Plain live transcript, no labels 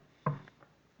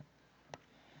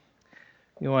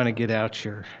You want to get out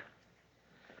your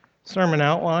sermon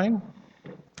outline.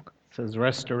 It says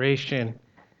restoration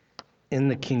in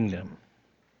the kingdom.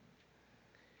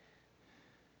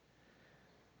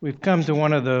 We've come to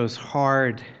one of those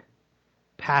hard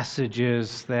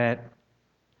passages that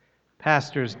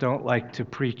pastors don't like to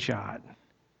preach on.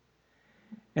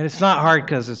 And it's not hard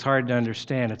because it's hard to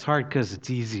understand. It's hard because it's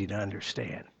easy to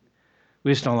understand.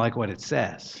 We just don't like what it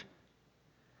says.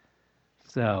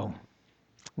 So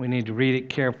we need to read it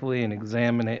carefully and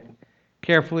examine it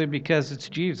carefully because it's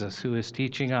Jesus who is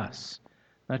teaching us,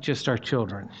 not just our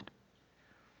children.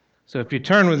 So if you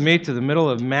turn with me to the middle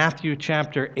of Matthew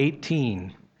chapter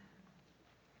 18,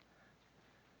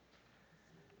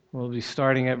 we'll be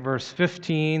starting at verse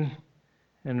 15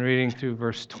 and reading through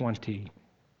verse 20.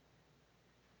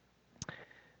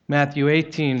 Matthew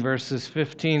 18, verses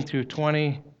 15 through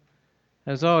 20.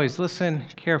 As always, listen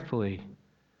carefully.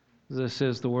 This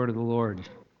is the word of the Lord.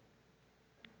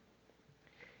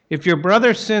 If your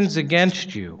brother sins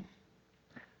against you,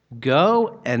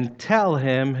 go and tell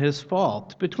him his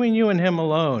fault, between you and him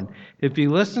alone. If he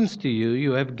listens to you,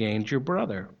 you have gained your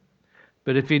brother.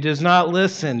 But if he does not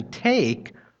listen,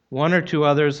 take one or two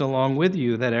others along with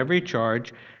you, that every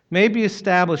charge may be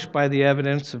established by the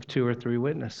evidence of 2 or 3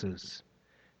 witnesses.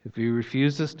 If he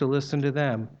refuses to listen to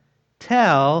them,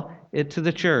 tell it to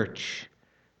the church.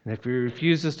 And if he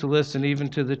refuses to listen even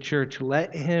to the church,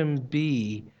 let him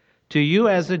be to you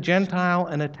as a Gentile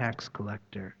and a tax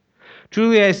collector.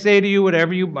 Truly I say to you,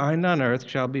 whatever you bind on earth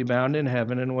shall be bound in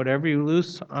heaven, and whatever you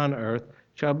loose on earth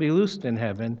shall be loosed in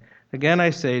heaven. Again I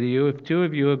say to you, if 2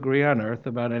 of you agree on earth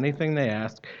about anything they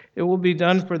ask, it will be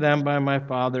done for them by my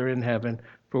Father in heaven.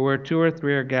 For where 2 or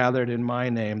 3 are gathered in my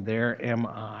name, there am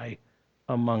I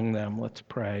among them. Let's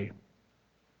pray.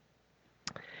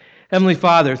 Heavenly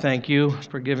Father, thank you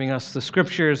for giving us the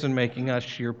scriptures and making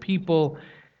us your people.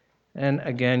 And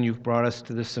again, you've brought us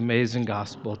to this amazing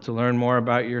gospel to learn more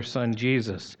about your Son,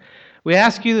 Jesus. We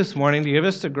ask you this morning to give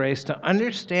us the grace to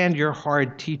understand your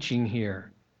hard teaching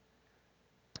here.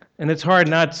 And it's hard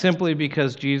not simply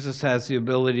because Jesus has the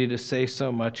ability to say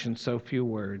so much in so few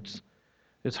words.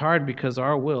 It's hard because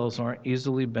our wills aren't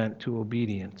easily bent to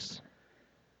obedience.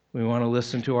 We want to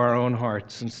listen to our own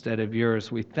hearts instead of yours.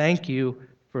 We thank you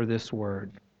for this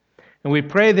word. And we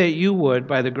pray that you would,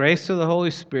 by the grace of the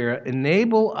Holy Spirit,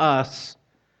 enable us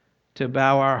to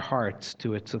bow our hearts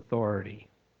to its authority.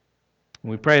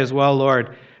 And we pray as well,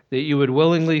 Lord, that we would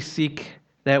willingly seek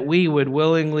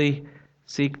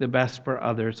the best for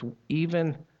others,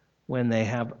 even when they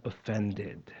have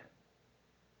offended.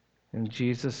 In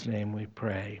Jesus' name we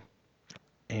pray.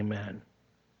 Amen.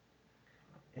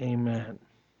 Amen.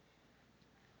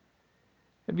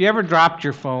 Have you ever dropped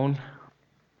your phone?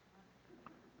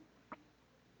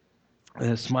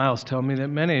 The smiles tell me that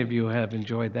many of you have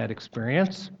enjoyed that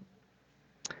experience.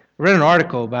 I read an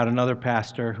article about another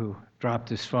pastor who dropped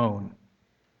his phone.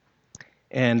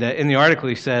 And in the article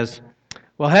he says,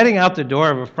 while heading out the door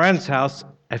of a friend's house,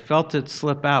 I felt it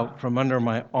slip out from under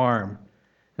my arm.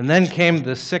 And then came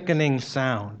the sickening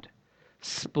sound.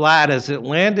 Splat as it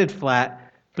landed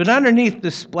flat, but underneath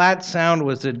the splat sound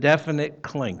was a definite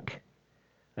clink.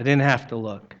 I didn't have to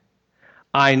look.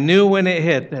 I knew when it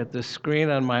hit that the screen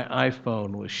on my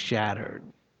iPhone was shattered.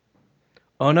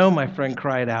 Oh no, my friend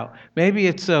cried out. Maybe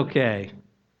it's okay.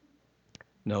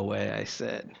 No way, I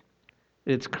said.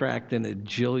 It's cracked in a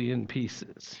jillion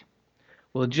pieces.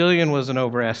 Well, a jillion was an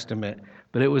overestimate,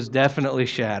 but it was definitely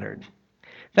shattered.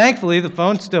 Thankfully, the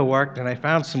phone still worked, and I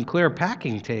found some clear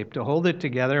packing tape to hold it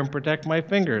together and protect my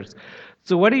fingers.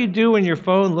 So what do you do when your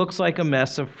phone looks like a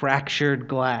mess of fractured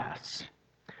glass?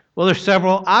 Well, there's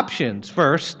several options.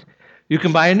 First, you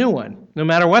can buy a new one, no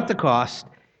matter what the cost,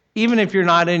 even if you're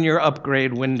not in your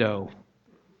upgrade window.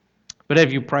 But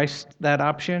have you priced that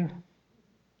option?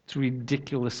 It's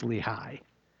ridiculously high.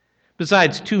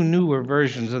 Besides, 2 newer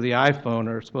versions of the iPhone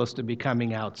are supposed to be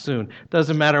coming out soon.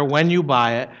 Doesn't matter when you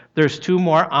buy it, there's 2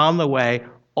 more on the way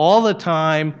all the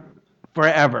time,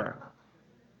 forever.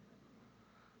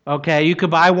 Okay, you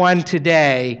could buy one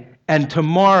today, and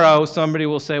tomorrow somebody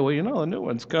will say, well, a new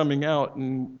one's coming out,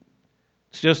 and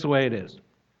it's just the way it is.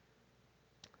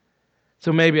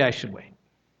 So maybe I should wait.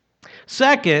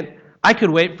 Second, I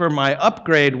could wait for my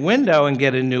upgrade window and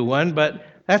get a new one, but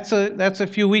that's a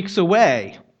few weeks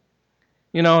away.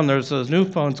 And there's those new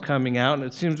phones coming out, and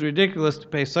it seems ridiculous to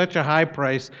pay such a high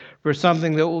price for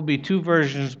something that will be 2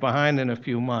 versions behind in a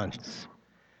few months.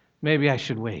 Maybe I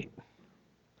should wait.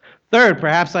 Third,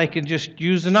 perhaps I could just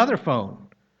use another phone.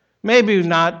 Maybe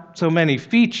not so many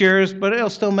features, but it'll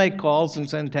still make calls and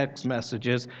send text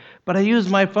messages. But I use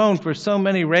my phone for so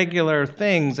many regular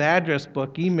things: address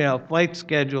book, email, flight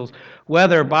schedules,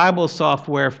 weather, Bible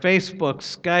software, Facebook,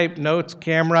 Skype, notes,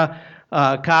 camera,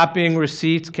 copying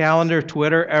receipts, calendar,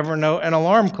 Twitter, Evernote, and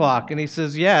alarm clock. And he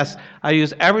says, yes, I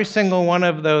use every single one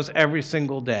of those every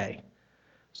single day.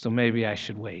 So maybe I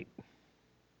should wait.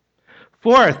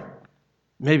 Fourth,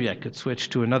 maybe I could switch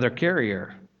to another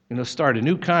carrier. Start a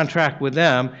new contract with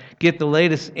them, get the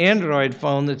latest Android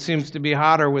phone that seems to be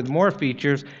hotter with more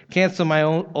features, cancel my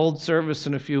old service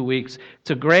in a few weeks.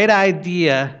 It's a great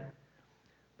idea,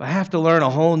 but I have to learn a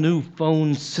whole new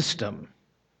phone system.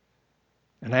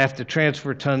 And I have to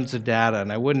transfer tons of data,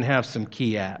 and I wouldn't have some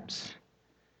key apps.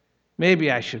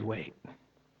 Maybe I should wait. He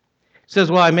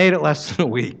says, well, I made it less than a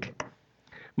week.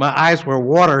 My eyes were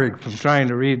watering from trying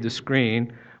to read the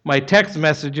screen. My text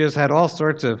messages had all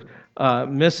sorts of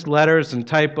missed letters and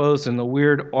typos and the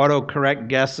weird autocorrect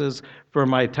guesses for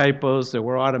my typos that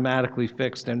were automatically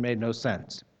fixed and made no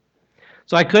sense.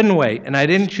 So I couldn't wait, and I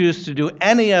didn't choose to do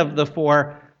any of the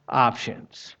four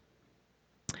options.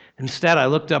 Instead, I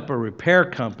looked up a repair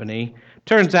company.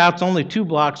 Turns out it's only 2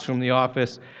 blocks from the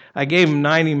office. I gave them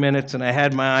 90 minutes, and I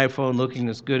had my iPhone looking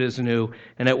as good as new,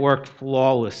 and it worked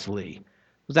flawlessly. It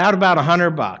was out about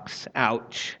 $100.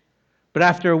 Ouch. But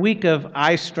after a week of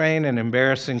eye strain and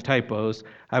embarrassing typos,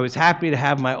 I was happy to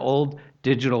have my old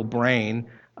digital brain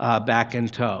back in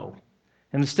tow.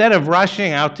 And instead of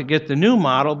rushing out to get the new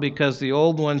model because the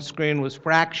old one's screen was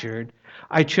fractured,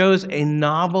 I chose a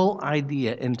novel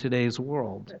idea in today's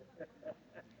world.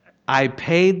 I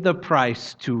paid the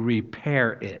price to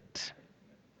repair it.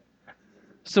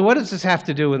 So what does this have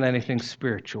to do with anything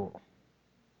spiritual?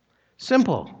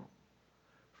 Simple.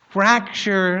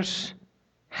 Fractures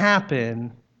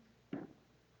happen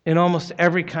in almost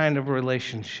every kind of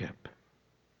relationship.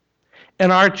 And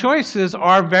our choices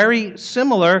are very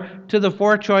similar to the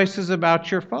 4 choices about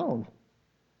your phone.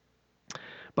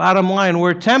 Bottom line,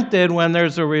 we're tempted when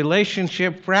there's a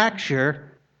relationship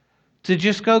fracture to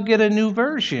just go get a new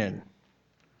version.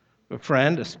 A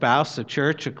friend, a spouse, a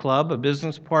church, a club, a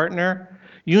business partner.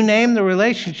 You name the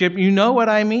relationship, you know what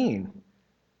I mean.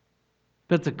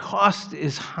 But the cost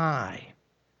is high.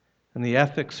 And the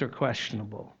ethics are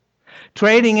questionable.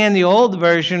 Trading in the old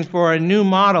version for a new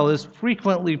model is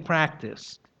frequently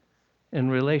practiced in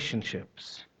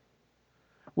relationships.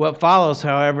 What follows,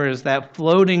 however, is that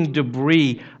floating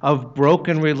debris of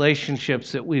broken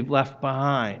relationships that we've left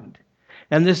behind.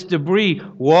 And this debris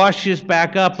washes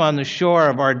back up on the shore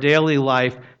of our daily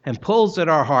life and pulls at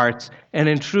our hearts and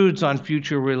intrudes on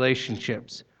future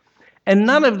relationships. And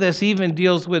none of this even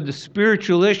deals with the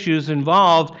spiritual issues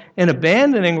involved in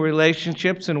abandoning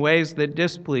relationships in ways that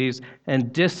displease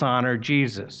and dishonor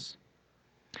Jesus.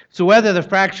 So whether the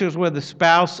fractures with a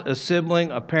spouse, a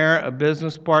sibling, a parent, a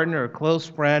business partner, a close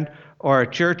friend, or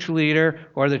a church leader,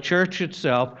 or the church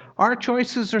itself, our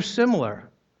choices are similar.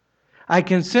 I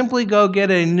can simply go get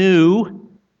a new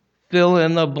fill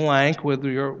in the blank with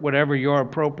whatever your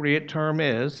appropriate term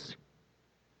is.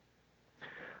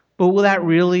 But will that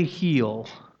really heal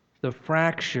the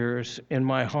fractures in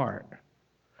my heart?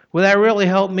 Will that really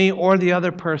help me or the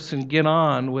other person get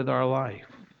on with our life?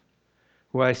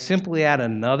 Will I simply add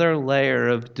another layer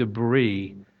of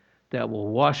debris that will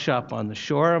wash up on the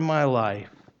shore of my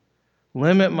life,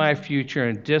 limit my future,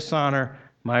 and dishonor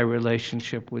my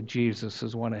relationship with Jesus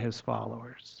as one of his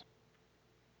followers?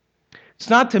 It's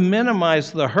not to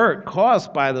minimize the hurt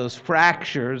caused by those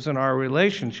fractures in our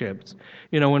relationships.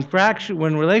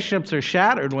 When relationships are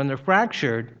shattered, when they're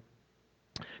fractured,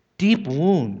 deep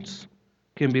wounds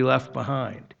can be left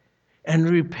behind. And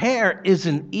repair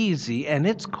isn't easy, and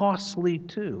it's costly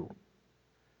too.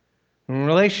 And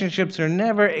relationships are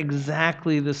never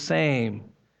exactly the same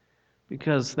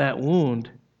because that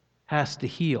wound has to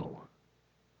heal.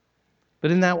 But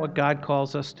isn't that what God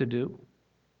calls us to do?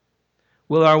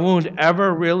 Will our wound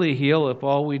ever really heal if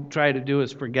all we try to do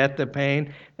is forget the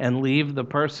pain and leave the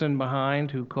person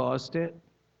behind who caused it?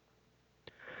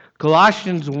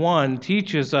 Colossians 1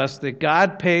 teaches us that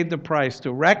God paid the price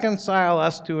to reconcile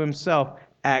us to himself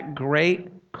at great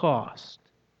cost.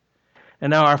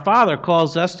 And now our Father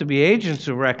calls us to be agents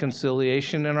of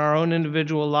reconciliation in our own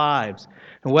individual lives.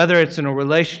 And whether it's in a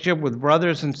relationship with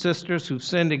brothers and sisters who've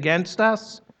sinned against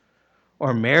us,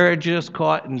 or marriages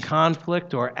caught in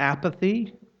conflict or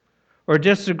apathy, or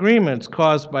disagreements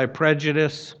caused by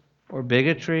prejudice or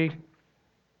bigotry,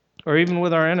 or even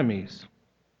with our enemies.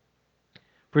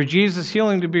 For Jesus'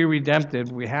 healing to be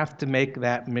redemptive, we have to make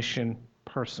that mission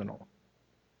personal.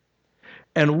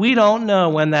 And we don't know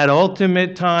when that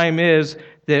ultimate time is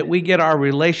that we get our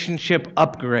relationship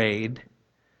upgrade,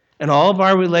 and all of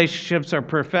our relationships are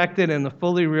perfected in the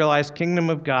fully realized kingdom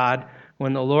of God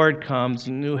when the Lord comes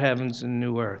in new heavens and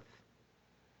new earth.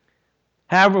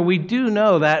 However, we do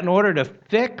know that in order to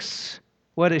fix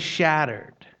what is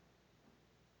shattered,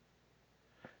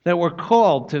 that we're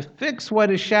called to fix what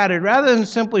is shattered rather than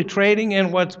simply trading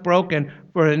in what's broken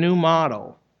for a new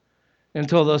model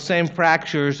until those same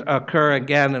fractures occur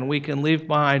again and we can leave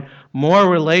behind more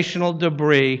relational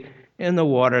debris in the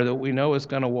water that we know is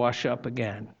going to wash up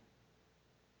again.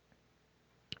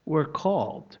 We're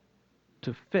called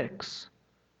to fix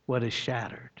what is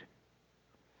shattered.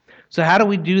 So how do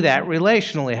we do that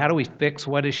relationally? How do we fix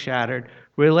what is shattered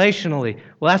relationally?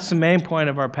 Well, that's the main point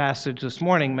of our passage this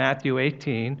morning, Matthew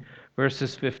 18,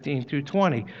 verses 15 through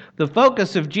 20. The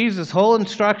focus of Jesus' whole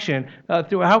instruction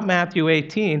throughout Matthew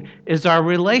 18 is our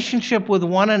relationship with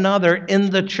one another in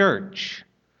the church.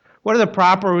 What are the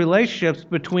proper relationships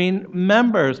between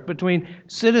members, between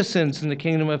citizens in the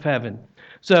kingdom of heaven?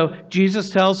 So Jesus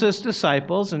tells his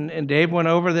disciples, and Dave went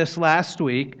over this last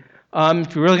week,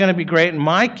 if you're really going to be great in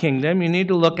my kingdom, you need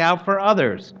to look out for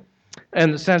others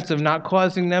in the sense of not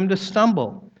causing them to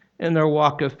stumble in their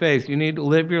walk of faith. You need to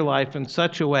live your life in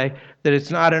such a way that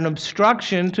it's not an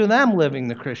obstruction to them living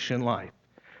the Christian life.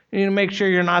 You need to make sure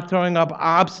you're not throwing up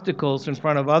obstacles in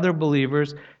front of other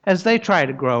believers as they try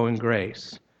to grow in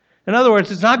grace. In other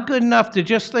words, it's not good enough to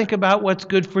just think about what's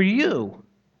good for you.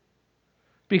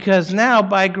 Because now,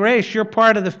 by grace, you're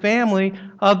part of the family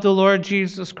of the Lord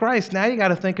Jesus Christ. Now you got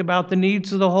to think about the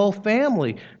needs of the whole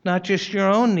family, not just your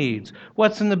own needs.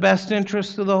 What's in the best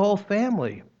interest of the whole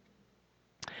family?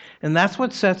 And that's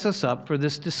what sets us up for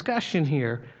this discussion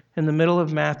here in the middle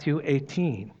of Matthew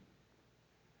 18.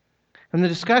 And the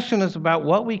discussion is about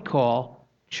what we call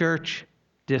church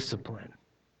discipline.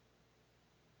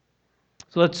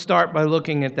 So let's start by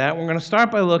looking at that. We're going to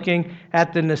start by looking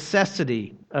at the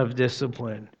necessity of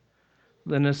discipline.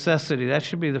 The necessity, that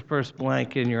should be the first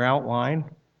blank in your outline.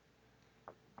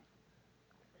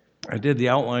 I did the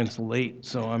outlines late,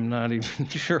 so I'm not even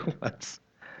sure what's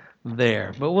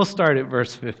there. But we'll start at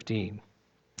verse 15.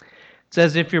 It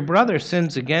says, "If your brother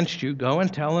sins against you, go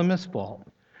and tell him his fault.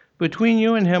 Between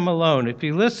you and him alone, if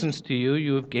he listens to you,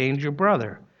 you have gained your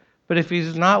brother. But if he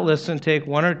does not listen, take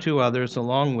one or two others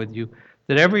along with you,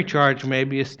 that every charge may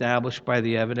be established by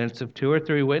the evidence of 2 or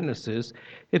 3 witnesses.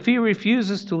 If he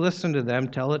refuses to listen to them,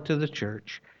 tell it to the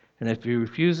church. And if he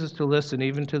refuses to listen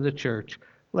even to the church,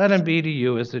 let him be to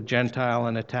you as a Gentile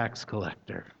and a tax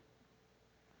collector."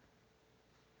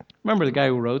 Remember the guy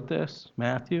who wrote this,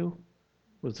 Matthew,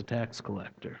 was a tax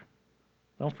collector.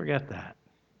 Don't forget that.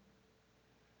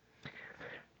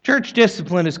 Church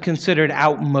discipline is considered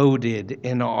outmoded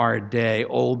in our day,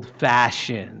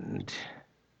 old-fashioned.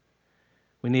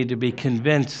 We need to be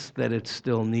convinced that it's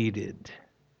still needed.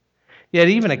 Yet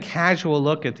even a casual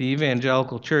look at the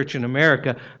evangelical church in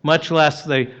America, much less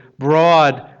the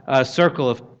broad circle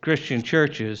of Christian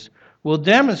churches, will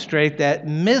demonstrate that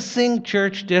missing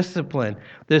church discipline,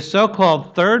 this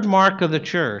so-called third mark of the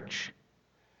church,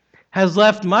 has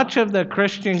left much of the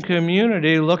Christian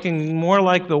community looking more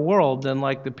like the world than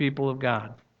like the people of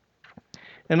God.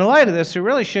 In the light of this, it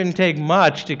really shouldn't take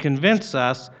much to convince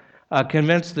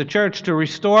the church to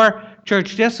restore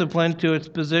church discipline to its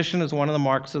position as one of the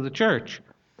marks of the church.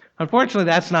 Unfortunately,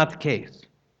 that's not the case.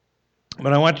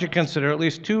 But I want you to consider at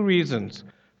least 2 reasons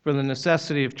for the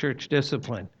necessity of church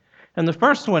discipline. And the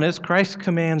first one is Christ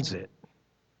commands it.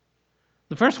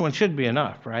 The first one should be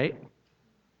enough, right?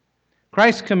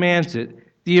 Christ commands it.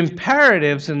 The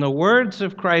imperatives in the words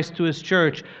of Christ to his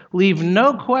church leave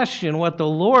no question what the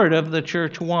Lord of the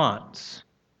church wants.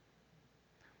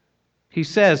 He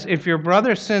says, if your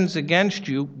brother sins against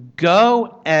you,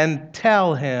 go and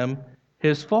tell him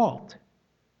his fault.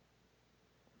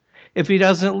 If he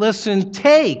doesn't listen,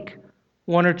 take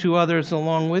 1 or 2 others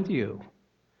along with you.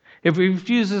 If he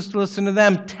refuses to listen to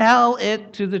them, tell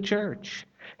it to the church.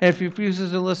 And if he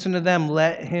refuses to listen to them,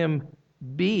 let him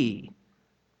be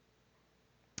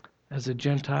as a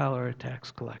Gentile or a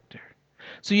tax collector.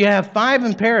 So you have 5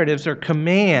 imperatives or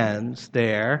commands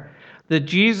there that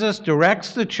Jesus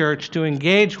directs the church to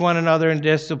engage one another in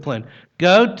discipline.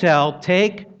 Go tell,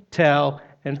 take, tell,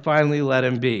 and finally let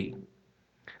him be.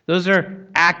 Those are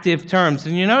active terms.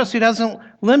 And you notice he doesn't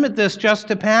limit this just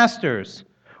to pastors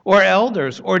or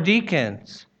elders or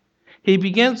deacons. He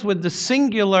begins with the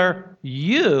singular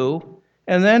you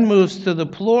and then moves to the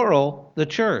plural, the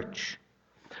church.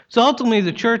 So ultimately,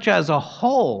 the church as a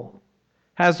whole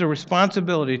has a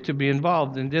responsibility to be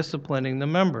involved in disciplining the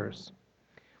members.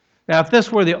 Now, if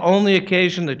this were the only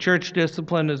occasion the church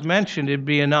discipline is mentioned, it'd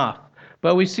be enough.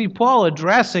 But we see Paul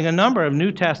addressing a number of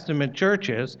New Testament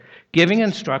churches, giving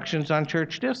instructions on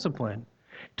church discipline.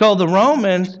 He told the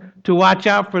Romans to watch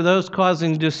out for those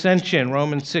causing dissension,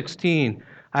 Romans 16.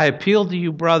 I appeal to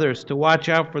you, brothers, to watch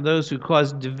out for those who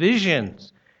cause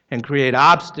divisions and create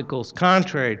obstacles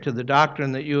contrary to the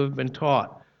doctrine that you have been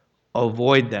taught.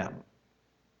 Avoid them.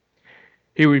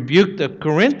 He rebuked the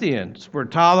Corinthians for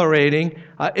tolerating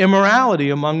immorality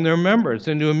among their members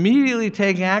and to immediately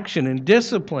take action in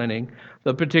disciplining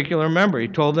the particular member. He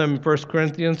told them in 1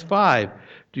 Corinthians 5,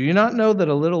 do you not know that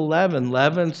a little leaven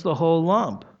leavens the whole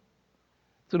lump?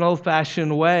 It's an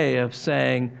old-fashioned way of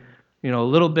saying, a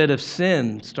little bit of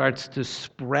sin starts to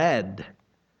spread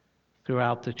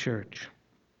throughout the church.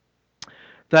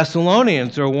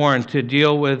 Thessalonians are warned to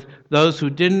deal with those who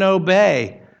didn't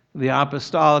obey the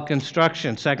apostolic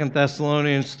instruction, 2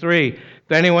 Thessalonians 3.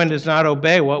 If anyone does not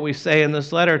obey what we say in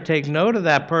this letter, take note of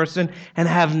that person and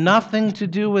have nothing to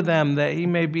do with them, that he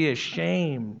may be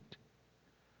ashamed.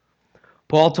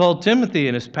 Paul told Timothy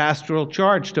in his pastoral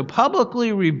charge to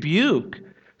publicly rebuke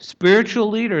spiritual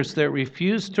leaders that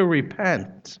refuse to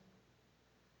repent.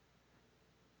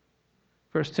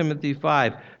 1 Timothy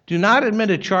 5. Do not admit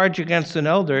a charge against an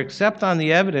elder except on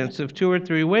the evidence of 2 or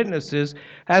 3 witnesses.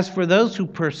 As for those who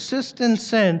persist in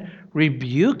sin,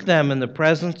 rebuke them in the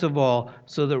presence of all,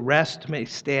 so the rest may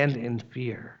stand in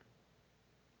fear.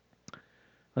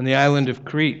 On the island of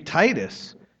Crete,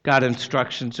 Titus got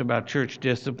instructions about church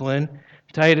discipline.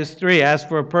 Titus 3, as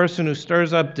for a person who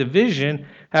stirs up division,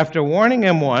 after warning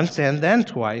him once and then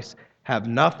twice, have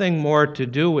nothing more to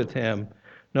do with him.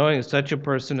 Knowing that such a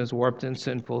person is warped and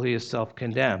sinful, he is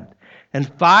self-condemned.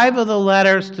 And 5 of the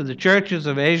letters to the churches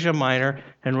of Asia Minor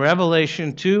and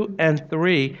Revelation 2 and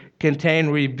 3 contain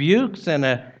rebukes and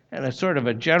a sort of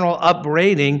a general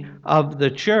upbraiding of the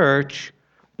church,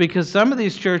 because some of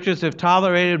these churches have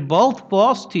tolerated both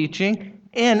false teaching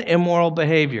and immoral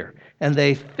behavior. And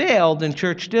they failed in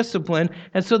church discipline,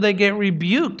 and so they get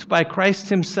rebuked by Christ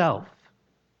himself.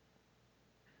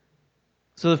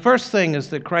 So the first thing is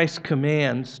that Christ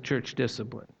commands church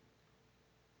discipline.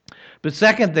 But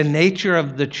second, the nature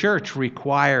of the church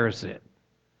requires it.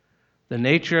 The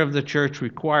nature of the church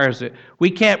requires it. We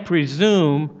can't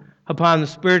presume upon the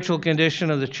spiritual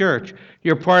condition of the church.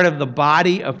 You're part of the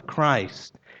body of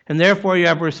Christ. And therefore you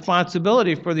have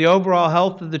responsibility for the overall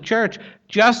health of the church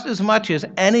just as much as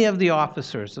any of the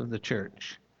officers of the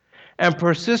church. And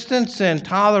persistent sin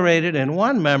tolerated in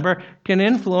one member can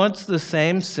influence the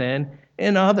same sin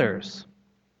in others.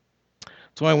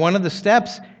 That's why one of the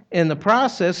steps in the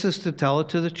process is to tell it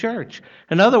to the church.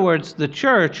 In other words, the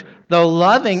church, though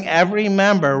loving every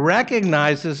member,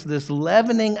 recognizes this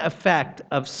leavening effect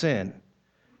of sin.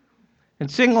 And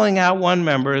singling out one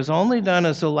member is only done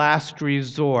as a last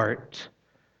resort,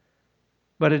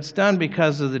 but it's done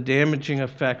because of the damaging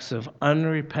effects of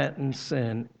unrepentant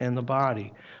sin in the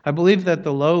body. I believe that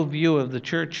the low view of the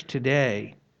church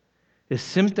today is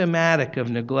symptomatic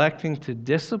of neglecting to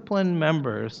discipline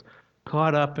members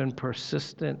caught up in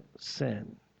persistent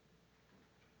sin.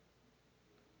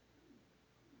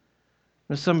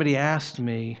 When somebody asked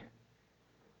me,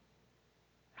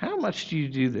 how much do you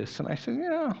do this? And I said,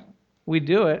 we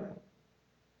do it,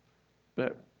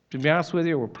 but to be honest with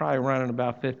you, we're probably running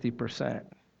about 50%.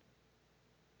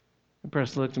 The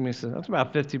person looked at me and said, that's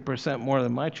about 50% more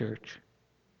than my church.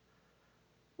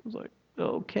 I was like,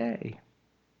 okay.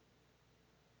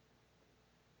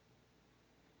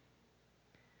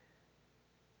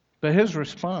 But his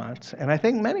response, and I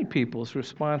think many people's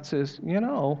response is,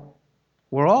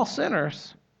 we're all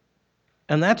sinners.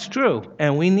 And that's true.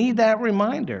 And we need that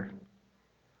reminder.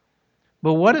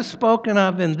 But what is spoken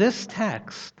of in this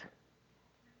text?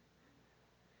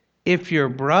 If your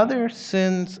brother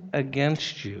sins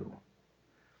against you,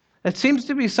 it seems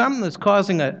to be something that's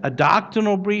causing a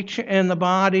doctrinal breach in the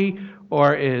body,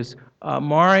 or is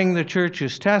marring the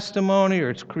church's testimony, or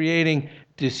it's creating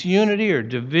disunity or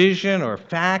division or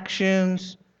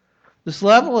factions. This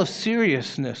level of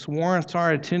seriousness warrants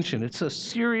our attention. It's a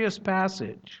serious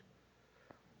passage.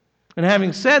 And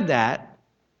having said that,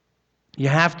 you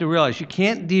have to realize you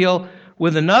can't deal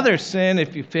with another sin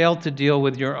if you fail to deal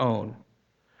with your own.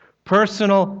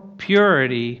 Personal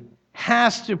purity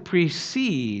has to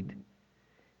precede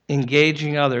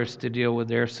engaging others to deal with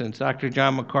their sins. Dr.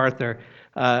 John MacArthur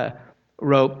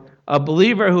wrote, a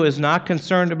believer who is not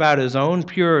concerned about his own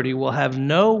purity will have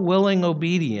no willing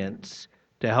obedience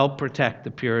to help protect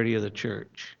the purity of the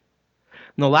church.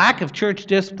 And the lack of church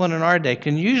discipline in our day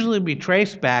can usually be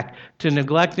traced back to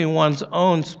neglecting one's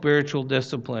own spiritual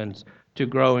disciplines to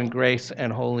grow in grace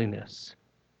and holiness.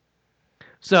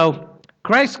 So,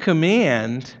 Christ's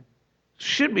command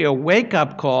should be a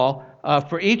wake-up call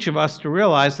for each of us to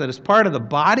realize that as part of the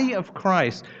body of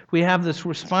Christ, we have this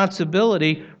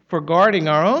responsibility for guarding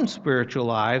our own spiritual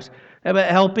lives,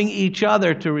 about helping each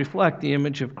other to reflect the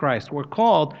image of Christ. We're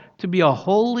called to be a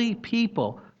holy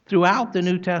people throughout the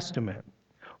New Testament.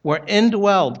 We're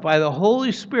indwelled by the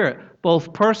Holy Spirit,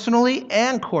 both personally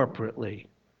and corporately.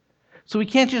 So we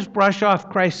can't just brush off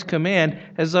Christ's command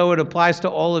as though it applies to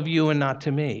all of you and not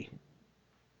to me.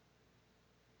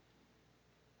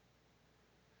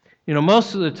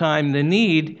 Most of the time, the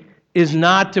need is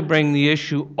not to bring the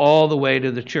issue all the way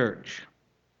to the church.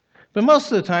 But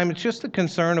most of the time, it's just the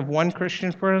concern of one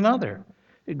Christian for another,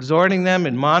 exhorting them,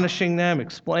 admonishing them,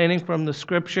 explaining from the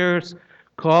Scriptures,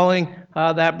 calling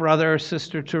that brother or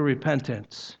sister to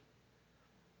repentance.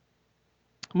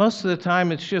 Most of the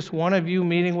time, it's just one of you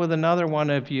meeting with another one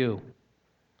of you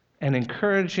and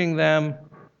encouraging them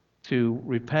to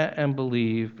repent and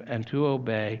believe and to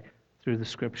obey through the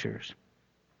Scriptures.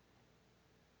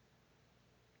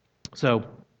 So,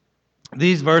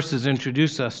 these verses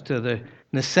introduce us to the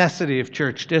necessity of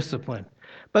church discipline,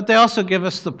 but they also give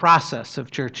us the process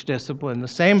of church discipline. The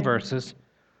same verses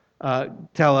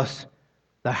tell us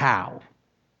the how.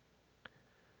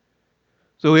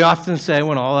 So we often say,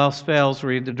 when all else fails,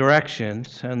 read the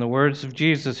directions, and the words of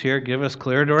Jesus here give us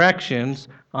clear directions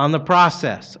on the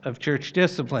process of church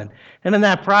discipline. And in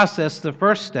that process, the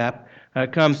first step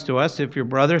comes to us: if your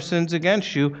brother sins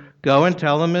against you, go and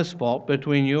tell him his fault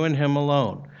between you and him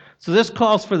alone. So this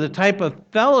calls for the type of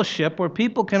fellowship where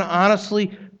people can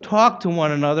honestly talk to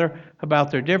one another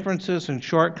about their differences and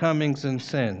shortcomings and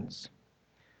sins.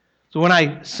 So when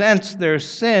I sense there's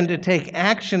sin, to take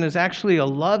action is actually a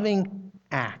loving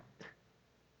act.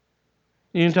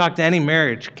 You can talk to any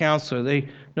marriage counselor. They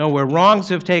know where wrongs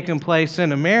have taken place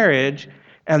in a marriage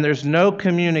and there's no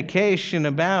communication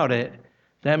about it,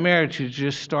 that marriage has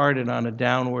just started on a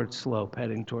downward slope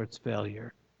heading towards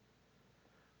failure.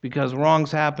 Because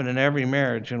wrongs happen in every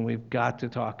marriage, and we've got to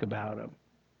talk about them.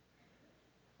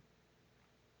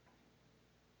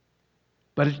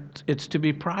 But it's to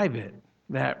be private.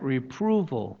 That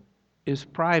reproval is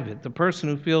private. The person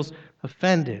who feels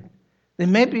offended, they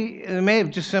may have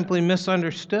just simply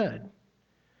misunderstood.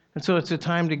 And so it's a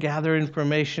time to gather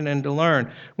information and to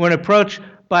learn. When approached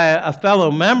by a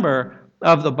fellow member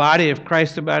of the body of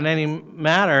Christ about any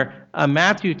matter,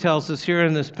 Matthew tells us here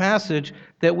in this passage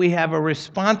that we have a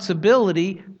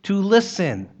responsibility to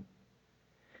listen.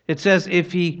 It says,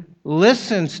 if he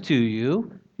listens to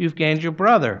you, you've gained your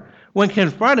brother. When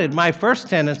confronted, my first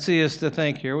tendency is to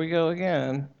think, here we go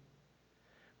again.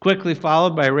 Quickly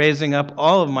followed by raising up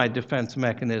all of my defense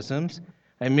mechanisms.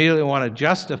 I immediately want to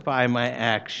justify my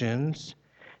actions.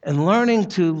 And learning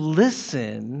to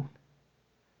listen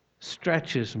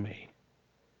stretches me.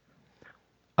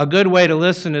 A good way to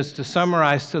listen is to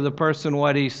summarize to the person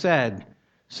what he said.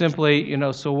 Simply,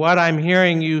 so what I'm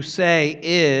hearing you say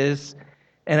is,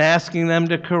 and asking them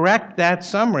to correct that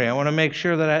summary. I want to make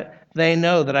sure that they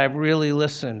know that I've really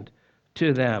listened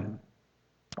to them.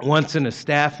 Once in a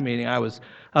staff meeting, I was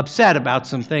upset about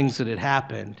some things that had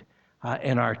happened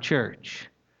in our church.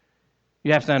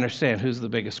 You have to understand who's the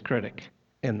biggest critic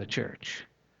in the church.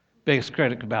 Biggest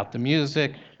critic about the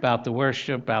music, about the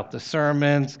worship, about the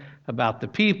sermons, about the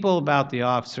people, about the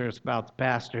officers, about the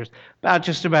pastors, about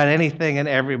just about anything and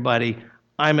everybody.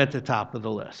 I'm at the top of the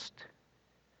list.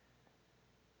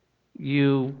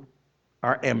 You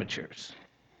are amateurs.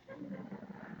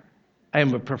 I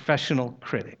am a professional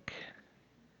critic.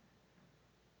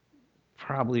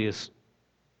 Probably is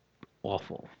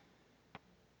awful.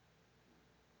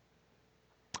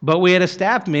 But we had a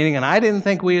staff meeting, and I didn't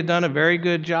think we had done a very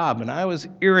good job, and I was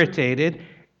irritated,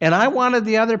 and I wanted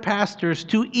the other pastors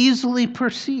to easily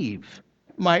perceive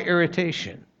my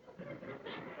irritation.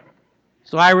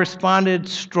 So I responded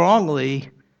strongly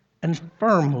and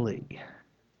firmly.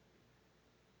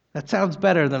 That sounds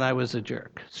better than I was a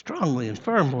jerk. Strongly and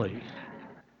firmly.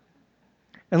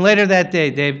 And later that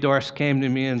day, Dave Dorst came to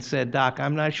me and said, Doc,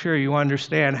 I'm not sure you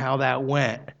understand how that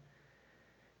went.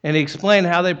 And he explained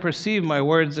how they perceived my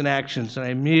words and actions, and I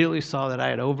immediately saw that I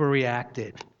had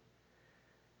overreacted.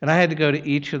 And I had to go to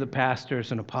each of the pastors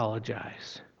and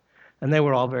apologize. And they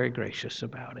were all very gracious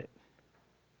about it.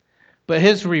 But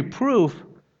his reproof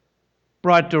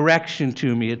brought direction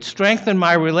to me. It strengthened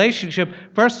my relationship,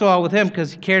 first of all, with him,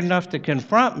 because he cared enough to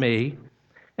confront me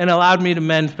and allowed me to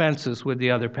mend fences with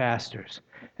the other pastors.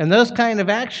 And those kind of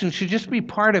actions should just be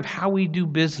part of how we do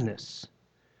business.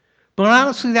 But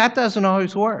honestly, that doesn't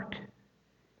always work.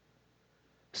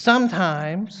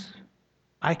 Sometimes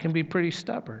I can be pretty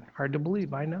stubborn. Hard to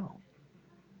believe, I know.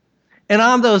 And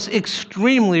on those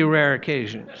extremely rare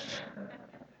occasions,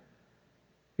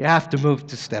 you have to move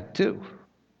to step 2.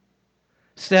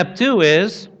 Step 2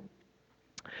 is,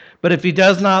 but if he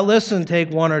does not listen,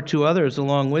 take 1 or 2 others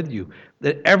along with you,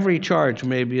 that every charge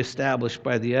may be established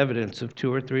by the evidence of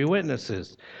 2 or 3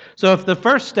 witnesses. So if the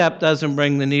first step doesn't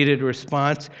bring the needed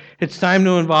response, it's time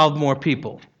to involve more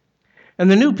people.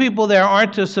 And the new people there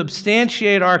aren't to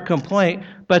substantiate our complaint,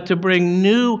 but to bring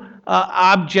new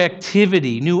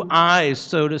objectivity, new eyes,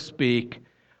 so to speak,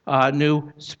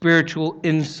 new spiritual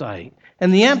insight.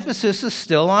 And the emphasis is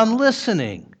still on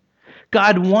listening.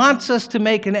 God wants us to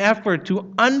make an effort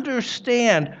to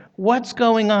understand what's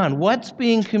going on, what's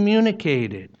being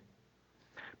communicated.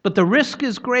 But the risk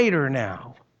is greater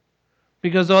now,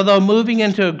 because although moving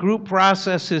into a group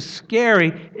process is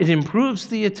scary, it improves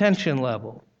the attention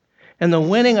level. And the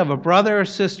winning of a brother or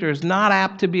sister is not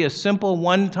apt to be a simple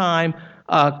one-time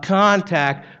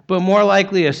contact, but more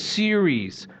likely a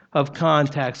series of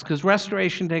contacts, because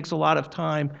restoration takes a lot of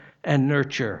time and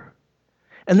nurture.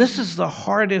 And this is the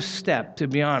hardest step, to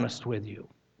be honest with you.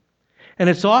 And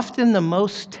it's often the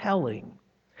most telling.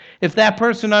 If that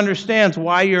person understands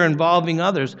why you're involving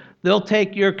others, they'll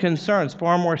take your concerns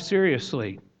far more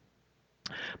seriously.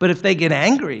 But if they get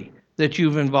angry that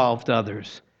you've involved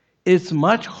others, it's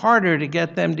much harder to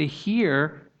get them to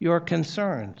hear your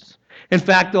concerns. In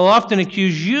fact, they'll often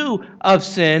accuse you of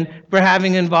sin for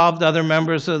having involved other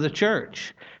members of the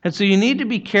church. And so you need to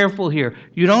be careful here.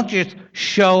 You don't just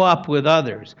show up with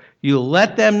others. You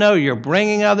let them know you're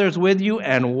bringing others with you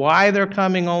and why they're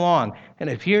coming along. And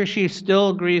if he or she still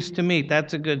agrees to meet,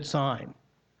 that's a good sign.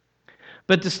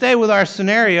 But to stay with our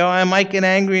scenario, I might get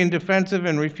angry and defensive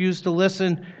and refuse to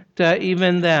listen to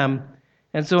even them.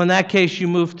 And so in that case, you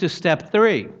move to step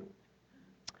 3,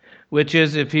 which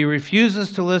is if he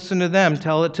refuses to listen to them,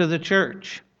 tell it to the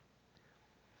church.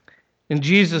 In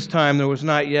Jesus' time, there was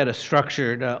not yet a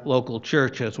structured local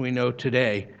church as we know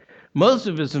today. Most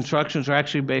of his instructions are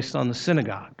actually based on the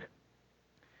synagogue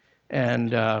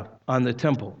and on the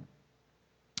temple.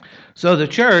 So the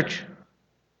church,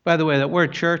 by the way, that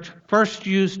word church, first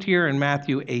used here in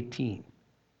Matthew 18.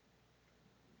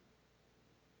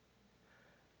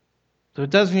 So it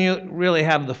doesn't really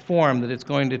have the form that it's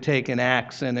going to take in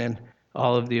Acts and in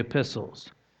all of the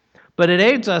epistles. But it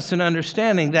aids us in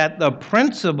understanding that the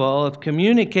principle of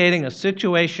communicating a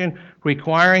situation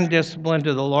requiring discipline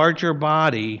to the larger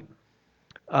body,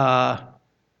 that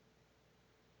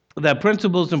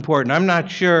principle is important. I'm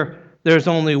not sure there's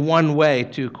only one way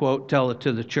to, quote, tell it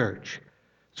to the church.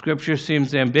 Scripture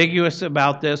seems ambiguous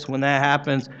about this. When that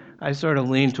happens, I sort of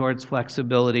lean towards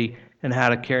flexibility and how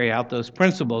to carry out those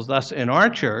principles. Thus, in our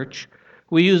church,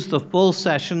 we use the full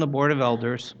session, the Board of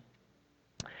Elders,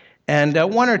 and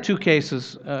 1 or 2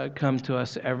 cases come to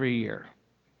us every year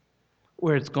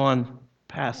where it's gone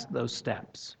past those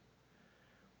steps.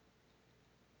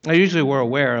 Now, usually we're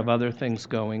aware of other things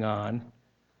going on,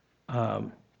 but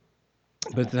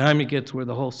the time it gets where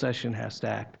the whole session has to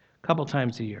act, a couple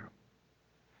times a year.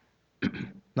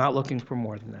 Not looking for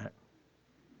more than that.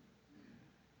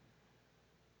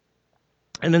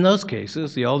 And in those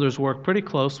cases, the elders work pretty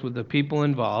close with the people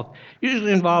involved,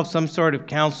 usually involves some sort of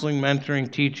counseling,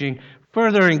 mentoring, teaching,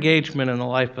 further engagement in the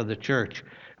life of the church.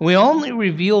 And we only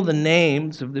reveal the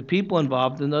names of the people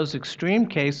involved in those extreme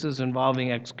cases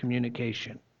involving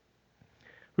excommunication.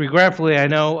 Regretfully, I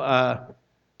know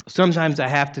sometimes I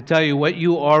have to tell you what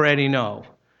you already know,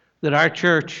 that our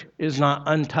church is not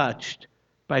untouched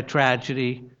by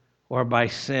tragedy or by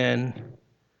sin.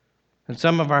 And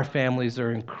some of our families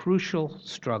are in crucial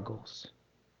struggles.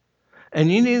 And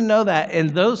you need to know that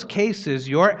in those cases,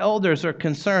 your elders are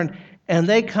concerned, and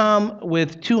they come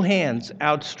with 2 hands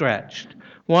outstretched,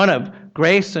 one of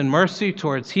grace and mercy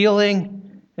towards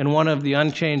healing, and one of the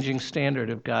unchanging standard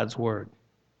of God's word.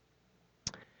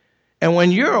 And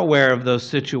when you're aware of those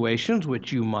situations,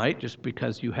 which you might just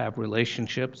because you have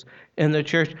relationships in the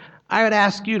church, I would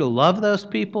ask you to love those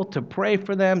people, to pray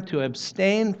for them, to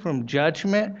abstain from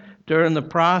judgment during the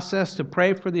process, to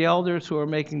pray for the elders who are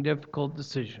making difficult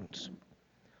decisions.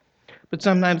 But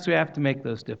sometimes we have to make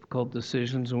those difficult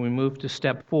decisions, and we move to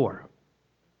step 4,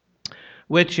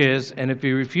 which is, and if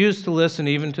you refuse to listen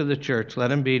even to the church,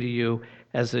 let him be to you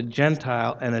as a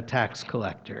Gentile and a tax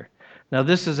collector. Now,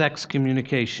 this is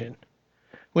excommunication.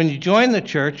 When you join the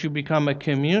church, you become a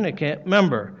communicant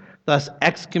member. Thus,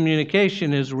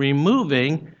 excommunication is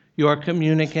removing your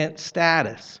communicant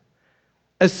status.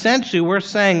 Essentially, we're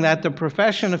saying that the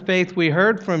profession of faith we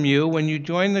heard from you when you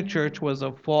joined the church was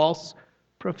a false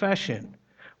profession.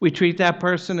 We treat that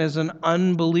person as an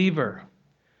unbeliever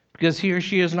because he or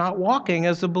she is not walking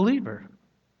as a believer.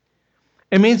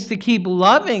 It means to keep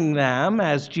loving them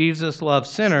as Jesus loved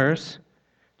sinners,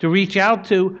 to reach out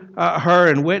to her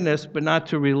and witness, but not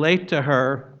to relate to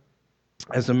her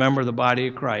as a member of the body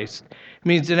of Christ. It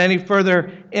means that any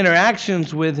further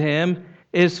interactions with him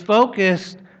is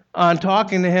focused on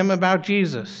talking to him about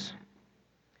Jesus.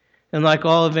 And like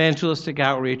all evangelistic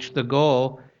outreach, the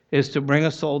goal is to bring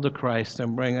a soul to Christ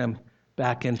and bring them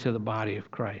back into the body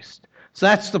of Christ. So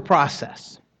that's the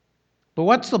process. But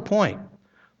what's the point?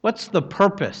 What's the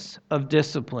purpose of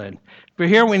discipline? For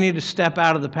here we need to step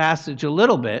out of the passage a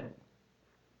little bit.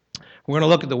 We're going to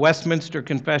look at the Westminster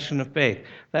Confession of Faith.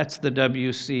 That's the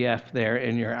WCF there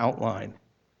in your outline.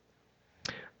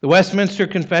 The Westminster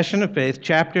Confession of Faith,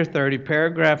 chapter 30,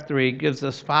 paragraph 3, gives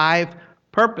us 5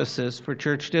 purposes for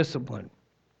church discipline.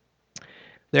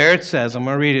 There it says, I'm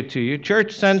going to read it to you.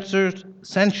 Church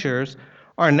censures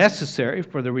are necessary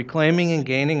for the reclaiming and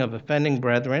gaining of offending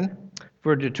brethren,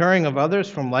 for deterring of others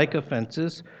from like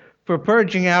offenses, for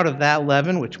purging out of that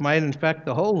leaven which might infect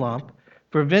the whole lump,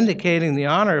 for vindicating the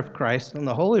honor of Christ and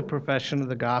the holy profession of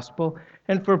the gospel,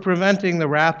 and for preventing the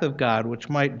wrath of God which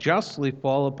might justly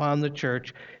fall upon the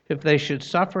church if they should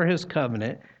suffer his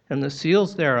covenant and the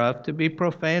seals thereof to be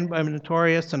profaned by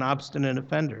notorious and obstinate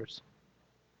offenders.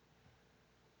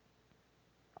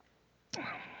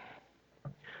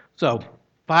 So,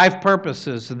 5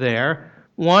 purposes there.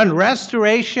 1,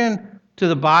 restoration to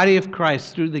the body of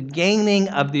Christ through the gaining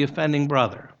of the offending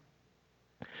brother.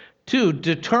 2,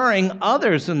 deterring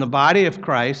others in the body of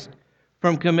Christ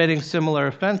from committing similar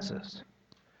offenses.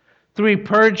 3,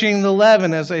 purging the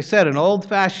leaven, as I said, an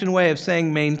old-fashioned way of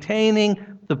saying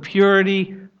maintaining the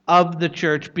purity of the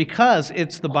church because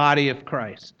it's the body of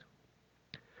Christ.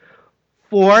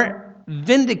 4,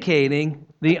 vindicating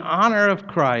the honor of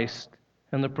Christ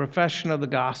and the profession of the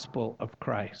gospel of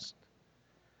Christ.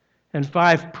 And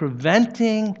 5,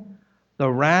 preventing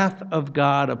the wrath of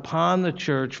God upon the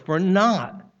church for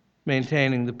not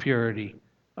maintaining the purity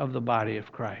of the body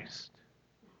of Christ.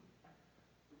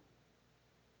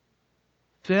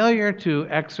 Failure to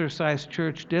exercise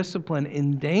church discipline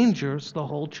endangers the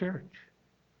whole church.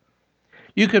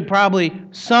 You could probably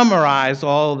summarize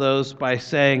all of those by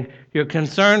saying you're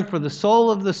concerned for the soul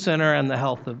of the sinner and the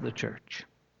health of the church.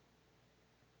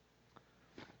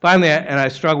 Finally, and I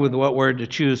struggled with what word to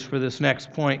choose for this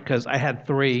next point because I had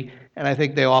 3, and I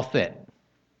think they all fit.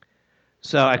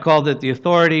 So I called it the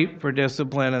authority for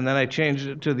discipline, and then I changed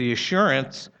it to the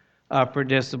assurance for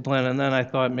discipline, and then I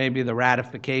thought maybe the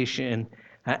ratification.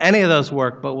 Any of those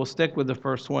work, but we'll stick with the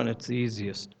first one. It's the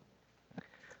easiest.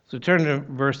 So turn to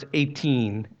verse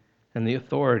 18 and the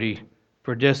authority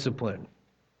for discipline.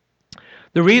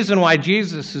 The reason why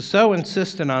Jesus is so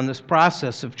insistent on this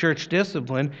process of church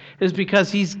discipline is because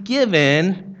he's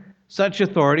given such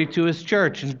authority to his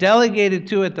church and delegated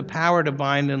to it the power to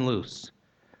bind and loose.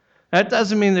 That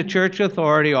doesn't mean the church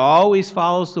authority always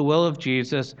follows the will of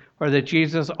Jesus or that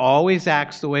Jesus always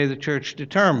acts the way the church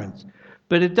determines.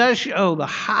 But it does show the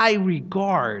high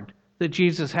regard that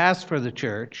Jesus has for the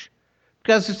church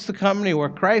because it's the company where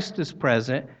Christ is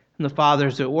present and the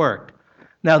Father's at work.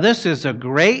 Now, this is a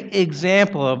great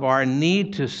example of our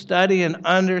need to study and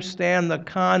understand the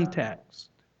context.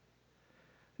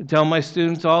 I tell my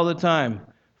students all the time,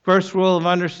 first rule of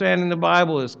understanding the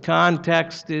Bible is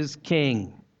context is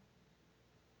king.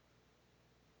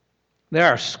 There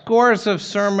are scores of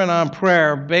sermons on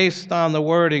prayer based on the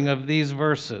wording of these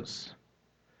verses.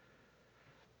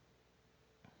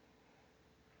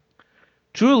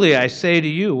 Truly, I say to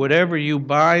you, whatever you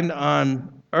bind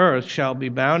on earth shall be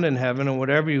bound in heaven, and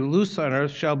whatever you loose on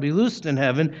earth shall be loosed in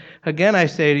heaven. Again, I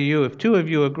say to you, if 2 of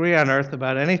you agree on earth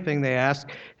about anything they ask,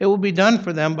 it will be done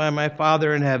for them by my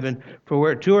Father in heaven. For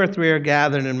where 2 or 3 are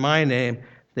gathered in my name,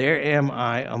 there am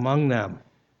I among them.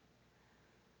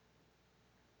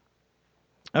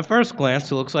 At first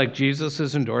glance, it looks like Jesus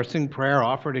is endorsing prayer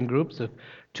offered in groups of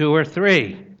 2 or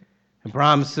 3. And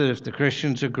promises that if the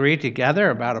Christians agree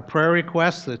together about a prayer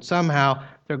request, that somehow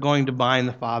they're going to bind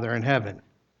the Father in heaven.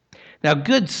 Now,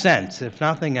 good sense, if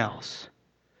nothing else,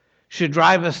 should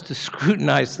drive us to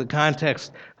scrutinize the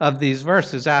context of these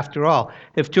verses. After all,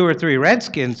 if 2 or 3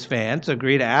 Redskins fans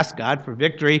agree to ask God for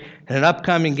victory in an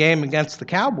upcoming game against the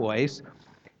Cowboys,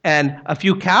 and a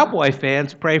few Cowboy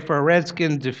fans pray for a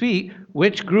Redskin defeat,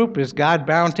 which group is God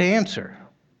bound to answer?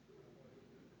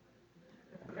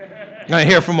 I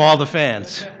hear from all the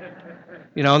fans.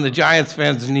 And the Giants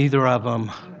fans, neither of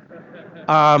them.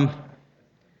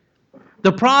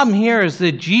 The problem here is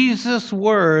that Jesus'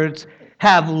 words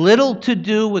have little to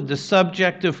do with the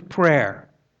subject of prayer.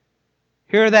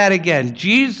 Hear that again.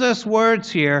 Jesus'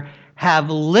 words here have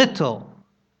little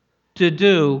to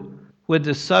do with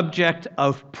the subject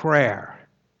of prayer,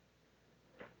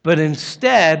 but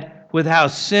instead with how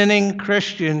sinning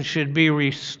Christians should be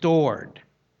restored.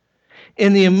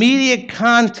 In the immediate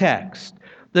context,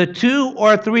 the 2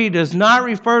 or 3 does not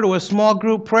refer to a small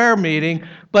group prayer meeting,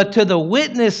 but to the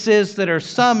witnesses that are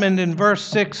summoned in verse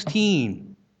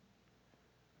 16,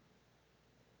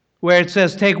 where it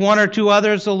says, "Take 1 or 2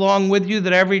 others along with you,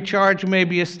 that every charge may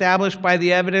be established by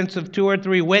the evidence of 2 or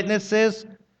 3 witnesses."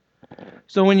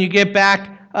 So when you get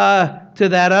back to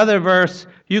that other verse,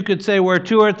 you could say, where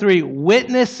 2 or 3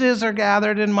 witnesses are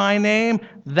gathered in my name,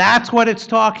 that's what it's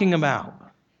talking about.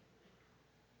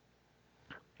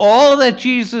 All that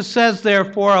Jesus says,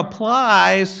 therefore,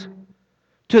 applies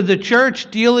to the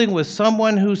church dealing with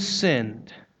someone who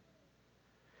sinned.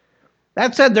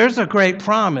 That said, there's a great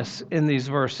promise in these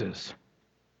verses,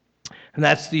 and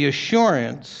that's the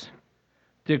assurance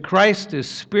that Christ is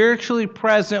spiritually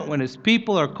present when his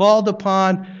people are called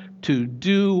upon to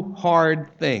do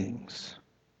hard things.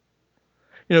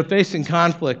 You know, facing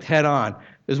conflict head on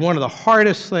is one of the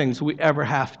hardest things we ever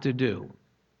have to do.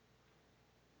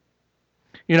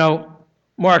 You know,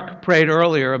 Mark prayed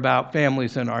earlier about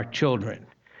families and our children.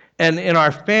 And in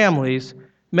our families,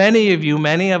 many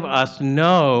of us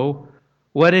know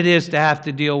what it is to have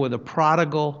to deal with a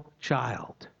prodigal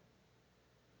child.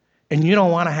 And you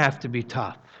don't want to have to be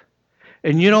tough.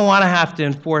 And you don't want to have to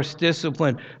enforce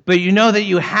discipline. But you know that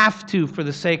you have to for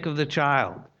the sake of the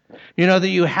child. You know that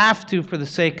you have to for the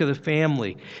sake of the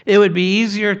family. It would be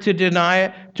easier to deny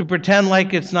it, to pretend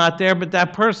like it's not there, but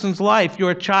that person's life,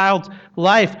 your child's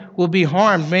life, will be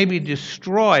harmed, maybe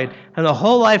destroyed, and the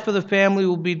whole life of the family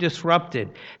will be disrupted.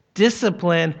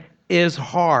 Discipline is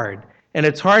hard, and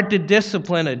it's hard to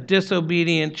discipline a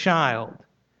disobedient child.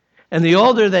 And the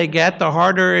older they get, the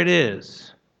harder it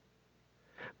is.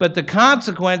 But the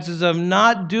consequences of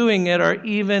not doing it are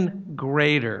even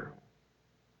greater.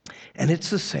 And it's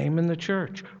the same in the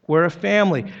church. We're a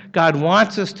family. God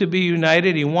wants us to be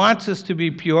united. He wants us to be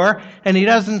pure. And he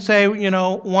doesn't say,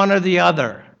 one or the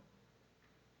other.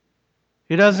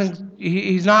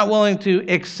 He's not willing to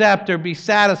accept or be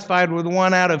satisfied with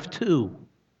 1 out of 2.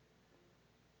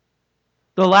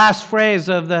 The last phrase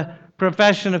of the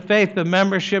profession of faith, the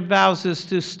membership vows, is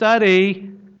to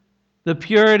study the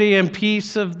purity and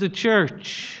peace of the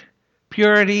church.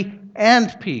 Purity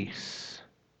and peace.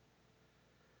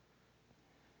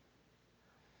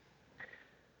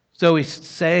 So he's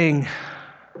saying,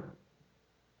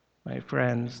 my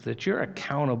friends, that you're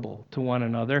accountable to one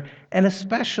another, and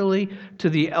especially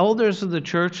to the elders of the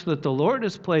church that the Lord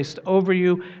has placed over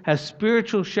you as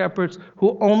spiritual shepherds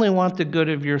who only want the good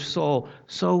of your soul.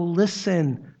 So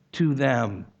listen to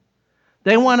them.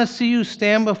 They want to see you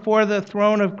stand before the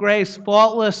throne of grace,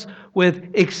 faultless with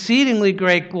exceedingly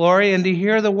great glory, and to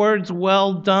hear the words,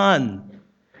 "Well done."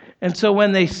 And so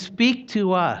when they speak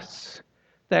to us,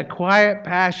 that quiet,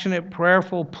 passionate,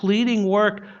 prayerful, pleading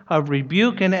work of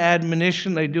rebuke and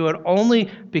admonition, they do it only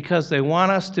because they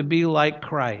want us to be like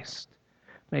Christ.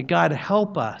 May God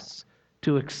help us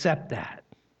to accept that.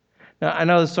 Now, I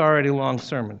know this is already a long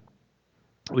sermon,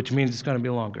 which means it's going to be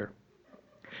longer,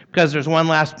 because there's one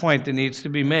last point that needs to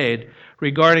be made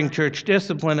regarding church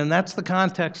discipline, and that's the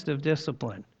context of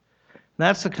discipline.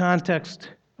 That's the context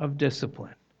of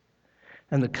discipline.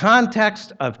 And the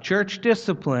context of church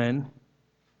discipline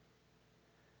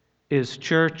is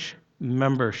church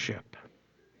membership.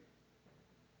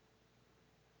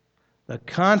 The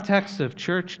context of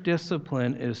church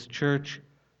discipline is church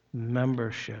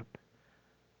membership.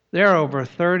 There are over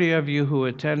 30 of you who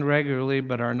attend regularly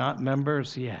but are not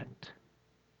members yet.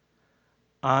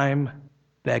 I'm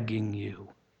begging you,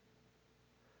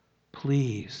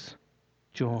 please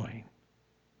join.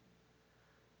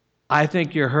 I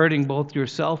think you're hurting both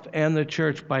yourself and the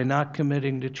church by not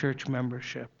committing to church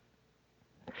membership.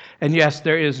 And yes,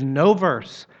 there is no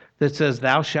verse that says,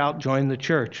 "Thou shalt join the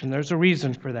church," and there's a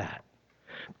reason for that.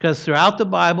 Because throughout the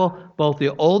Bible, both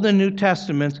the Old and New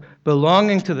Testaments,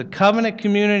 belonging to the covenant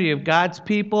community of God's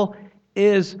people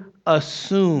is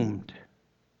assumed.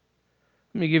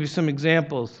 Let me give you some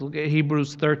examples. Look at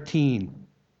Hebrews 13.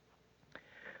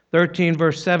 13,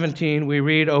 verse 17, we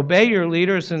read, "Obey your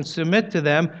leaders and submit to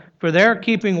them, for they are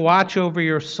keeping watch over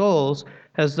your souls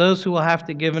as those who will have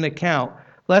to give an account.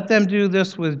 Let them do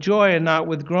this with joy and not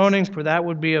with groaning, for that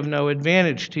would be of no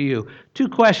advantage to you." 2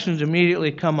 questions immediately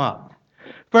come up.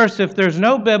 First, if there's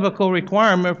no biblical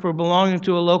requirement for belonging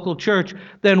to a local church,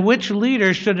 then which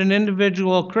leader should an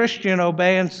individual Christian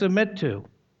obey and submit to?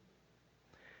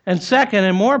 And second,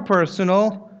 and more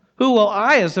personal, who will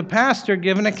I as a pastor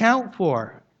give an account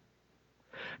for?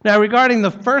 Now, regarding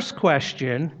the first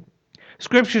question,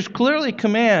 Scriptures clearly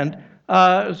command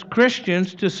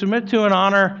Christians to submit to and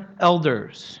honor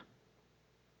elders.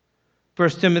 1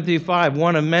 Timothy 5,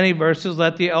 one of many verses,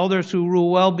 let the elders who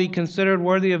rule well be considered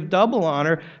worthy of double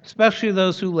honor, especially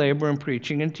those who labor in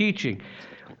preaching and teaching.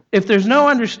 If there's no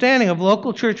understanding of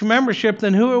local church membership,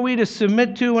 then who are we to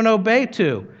submit to and obey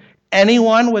to?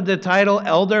 Anyone with the title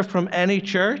elder from any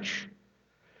church?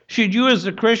 Should you as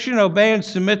a Christian obey and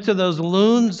submit to those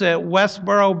loons at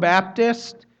Westboro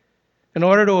Baptist? In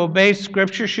order to obey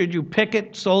Scripture, should you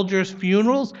picket soldiers'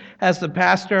 funerals, as the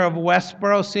pastor of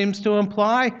Westboro seems to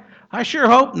imply? I sure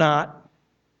hope not.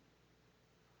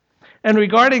 And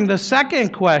regarding the second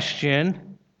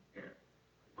question,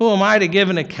 who am I to give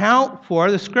an account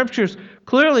for? The Scriptures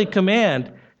clearly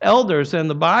command elders and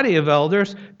the body of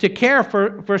elders to care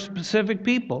for specific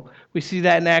people. We see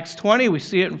that in Acts 20. We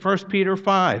see it in 1 Peter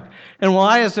 5. And will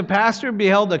I, as a pastor, be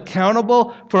held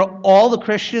accountable for all the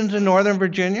Christians in Northern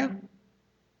Virginia?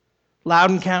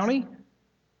 Loudoun County?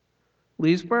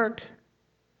 Leesburg?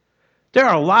 There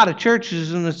are a lot of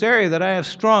churches in this area that I have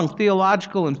strong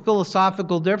theological and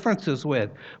philosophical differences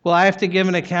with. Will I have to give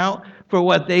an account for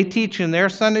what they teach in their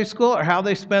Sunday school, or how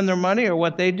they spend their money, or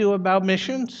what they do about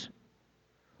missions?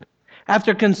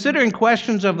 After considering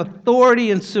questions of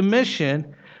authority and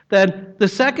submission, then the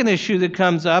second issue that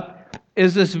comes up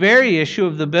is this very issue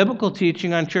of the biblical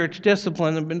teaching on church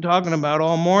discipline I've been talking about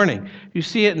all morning. You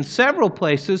see it in several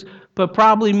places, but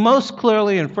probably most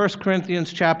clearly in 1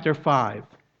 Corinthians chapter 5.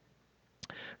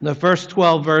 The first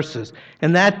 12 verses.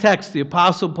 In that text, the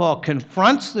Apostle Paul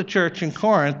confronts the church in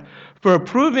Corinth for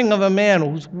approving of a man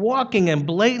who's walking in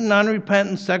blatant,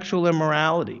 unrepentant sexual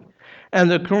immorality. And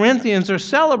the Corinthians are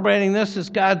celebrating this as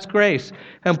God's grace.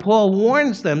 And Paul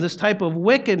warns them this type of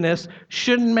wickedness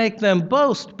shouldn't make them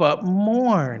boast, but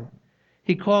mourn.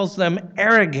 He calls them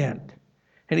arrogant.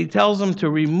 And he tells them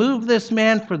to remove this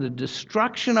man for the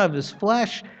destruction of his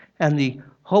flesh and the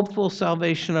hopeful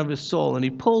salvation of his soul. And he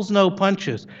pulls no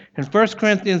punches. In 1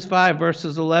 Corinthians 5,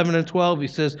 verses 11 and 12, he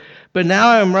says, but now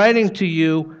I am writing to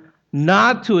you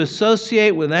not to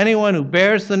associate with anyone who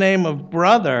bears the name of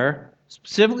brother,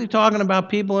 specifically talking about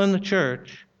people in the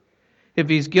church, if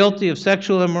he's guilty of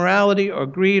sexual immorality or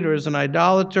greed, or is an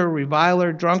idolater,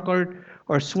 reviler, drunkard,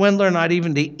 or swindler, not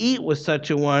even to eat with such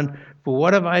a one. For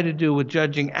what have I to do with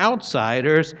judging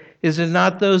outsiders? Is it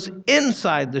not those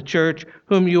inside the church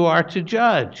whom you are to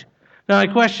judge? Now, my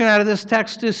question out of this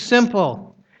text is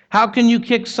simple. How can you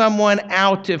kick someone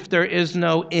out if there is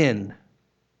no in?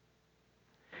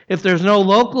 If there's no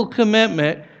local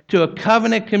commitment to a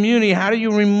covenant community, how do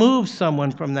you remove someone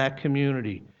from that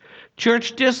community?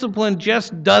 Church discipline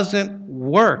just doesn't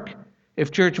work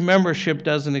if church membership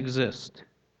doesn't exist.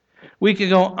 We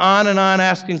could go on and on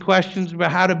asking questions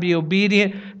about how to be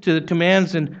obedient to the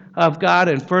commands of God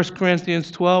in 1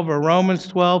 Corinthians 12 or Romans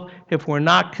 12 if we're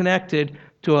not connected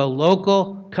to a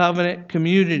local covenant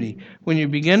community. When you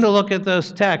begin to look at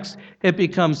those texts, it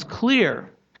becomes clear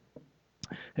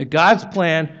that God's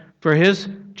plan for his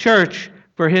church,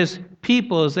 for his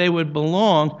people, is they would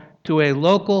belong to a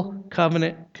local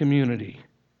covenant community.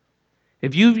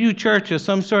 If you view church as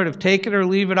some sort of take it or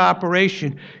leave it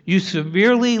operation, you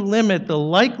severely limit the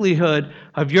likelihood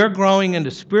of your growing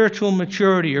into spiritual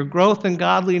maturity. Your growth in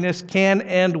godliness can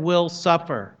and will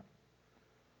suffer.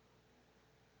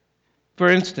 For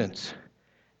instance,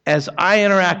 as I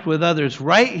interact with others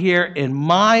right here in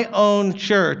my own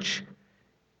church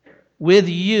with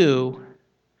you,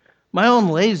 my own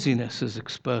laziness is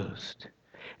exposed,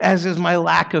 as is my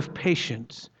lack of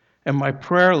patience and my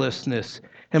prayerlessness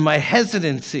and my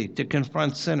hesitancy to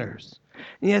confront sinners.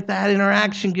 And yet that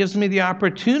interaction gives me the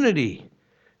opportunity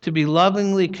to be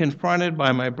lovingly confronted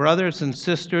by my brothers and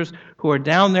sisters who are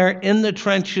down there in the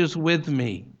trenches with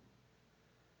me,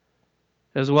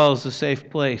 as well as a safe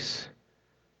place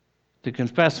to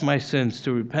confess my sins,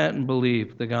 to repent and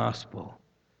believe the gospel.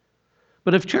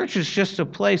 But if church is just a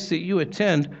place that you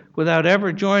attend without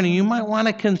ever joining, you might want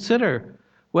to consider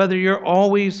whether you're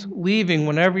always leaving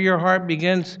whenever your heart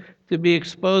begins to be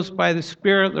exposed by the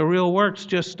Spirit, the real work's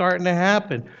just starting to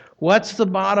happen. What's the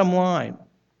bottom line?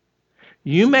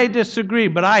 You may disagree,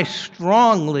 but I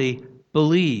strongly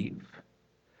believe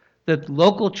that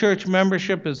local church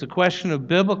membership is a question of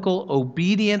biblical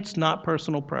obedience, not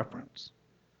personal preference.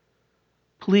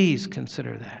 Please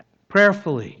consider that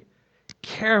prayerfully,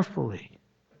 carefully.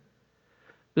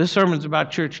 This sermon's about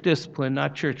church discipline,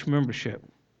 not church membership.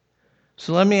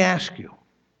 So let me ask you,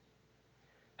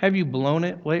 have you blown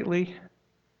it lately?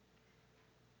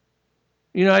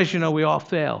 As you know, we all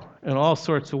fail in all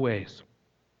sorts of ways.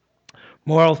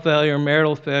 Moral failure,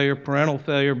 marital failure, parental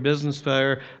failure, business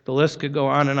failure, the list could go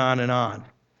on and on and on.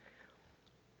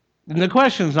 And the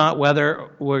question is not whether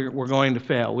we're going to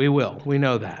fail. We will. We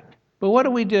know that. But what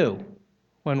do we do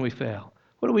when we fail?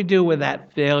 What do we do with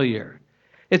that failure?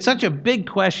 It's such a big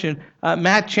question.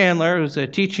 Matt Chandler, who's a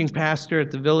teaching pastor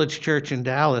at the Village Church in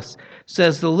Dallas,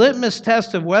 says the litmus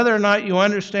test of whether or not you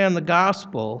understand the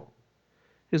gospel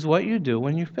is what you do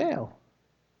when you fail.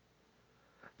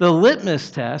 The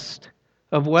litmus test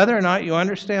of whether or not you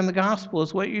understand the gospel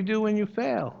is what you do when you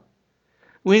fail.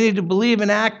 We need to believe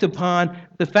and act upon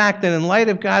the fact that in light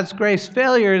of God's grace,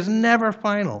 failure is never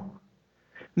final.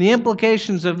 And the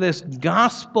implications of this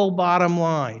gospel bottom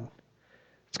line,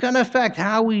 it's going to affect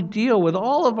how we deal with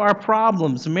all of our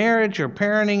problems, marriage or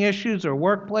parenting issues or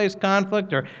workplace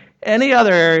conflict or any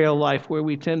other area of life where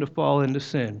we tend to fall into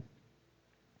sin.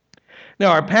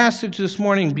 Now, our passage this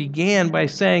morning began by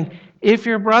saying, if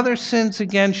your brother sins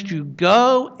against you,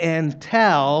 go and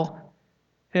tell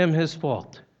him his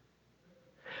fault.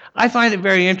 I find it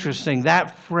very interesting,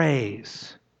 that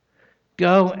phrase,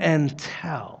 go and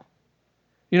tell.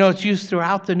 You know, it's used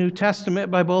throughout the New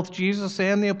Testament by both Jesus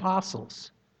and the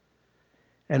apostles.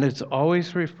 And it's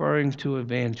always referring to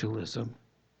evangelism,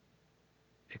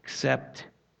 except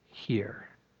here.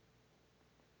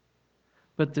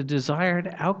 But the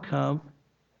desired outcome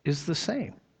is the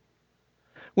same.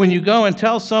 When you go and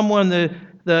tell someone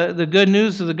the good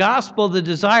news of the gospel, the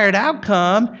desired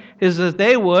outcome is that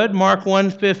they would, Mark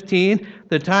 1:15,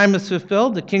 the time is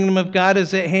fulfilled, the kingdom of God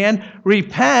is at hand,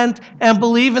 repent and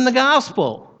believe in the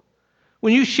gospel.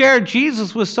 When you share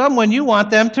Jesus with someone, you want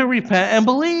them to repent and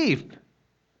believe.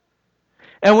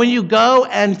 And when you go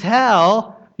and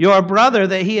tell your brother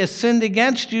that he has sinned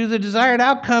against you, the desired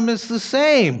outcome is the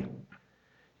same.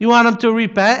 You want him to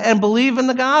repent and believe in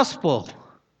the gospel.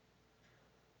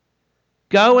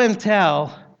 Go and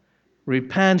tell,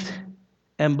 repent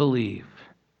and believe.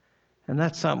 And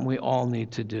that's something we all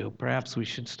need to do. Perhaps we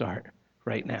should start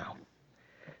right now.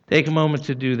 Take a moment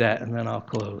to do that, and then I'll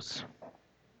close.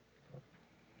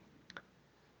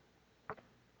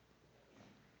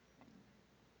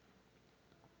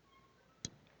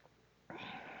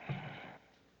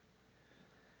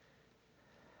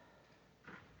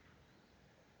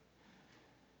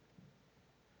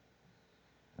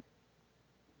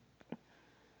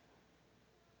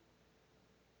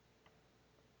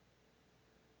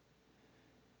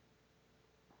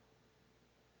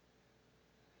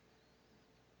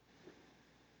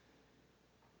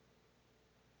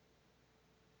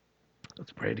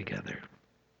 Let's pray together.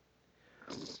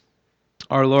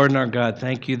 Our Lord and our God,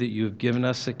 thank you that you have given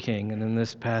us a king, and in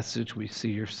this passage we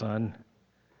see your Son.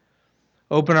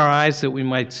 Open our eyes that we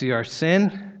might see our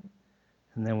sin,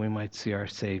 and then we might see our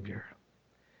Savior.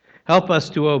 Help us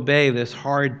to obey this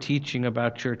hard teaching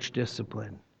about church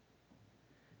discipline.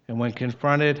 And when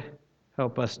confronted,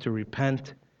 help us to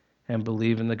repent and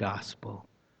believe in the gospel,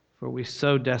 for we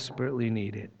so desperately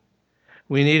need it.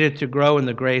 We need it to grow in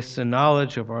the grace and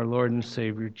knowledge of our Lord and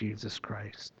Savior, Jesus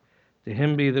Christ. To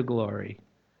him be the glory,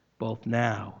 both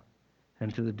now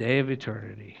and to the day of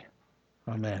eternity.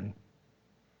 Amen.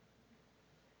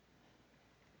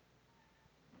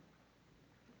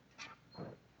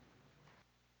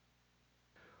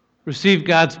 Receive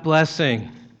God's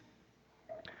blessing.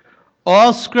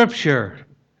 All Scripture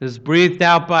is breathed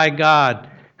out by God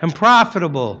and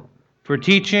profitable for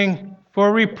teaching,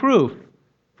 for reproof,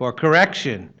 for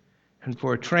correction, and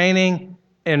for training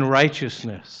in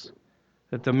righteousness,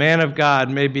 that the man of God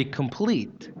may be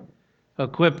complete,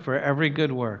 equipped for every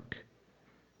good work.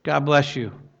 God bless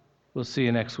you. We'll see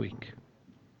you next week.